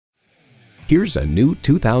Here's a new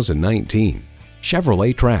 2019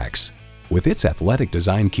 Chevrolet Trax. With its athletic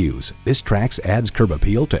design cues, this Trax adds curb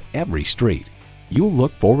appeal to every street. You'll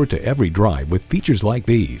look forward to every drive with features like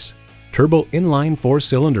these: turbo inline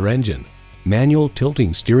 4-cylinder engine, manual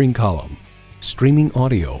tilting steering column, streaming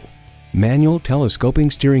audio, manual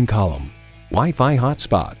telescoping steering column, Wi-Fi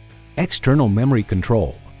hotspot, external memory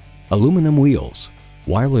control, aluminum wheels,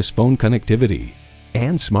 wireless phone connectivity,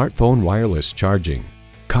 and smartphone wireless charging.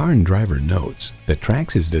 Car and Driver notes that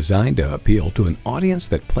Trax is designed to appeal to an audience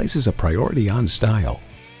that places a priority on style,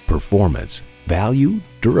 performance, value,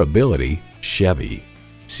 durability. Chevy.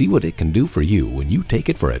 See what it can do for you when you take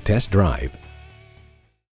it for a test drive.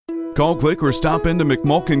 Call, click, or stop into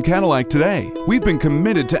McMulkin Cadillac today. We've been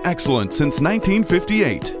committed to excellence since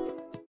 1958.